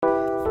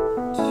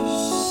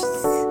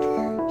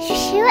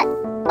what?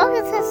 Oh,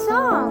 it's a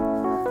song.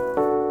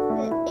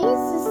 It's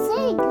a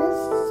sing.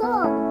 It's a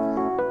song.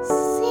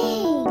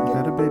 Sing. Is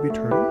that a baby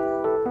turtle?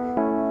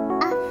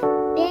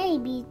 A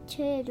baby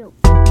turtle.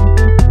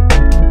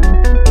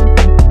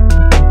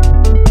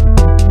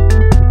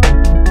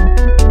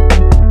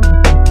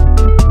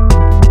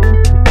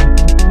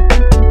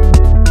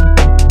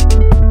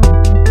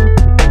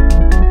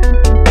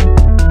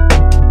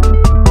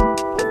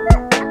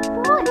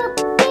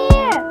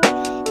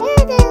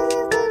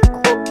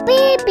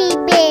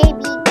 Baby.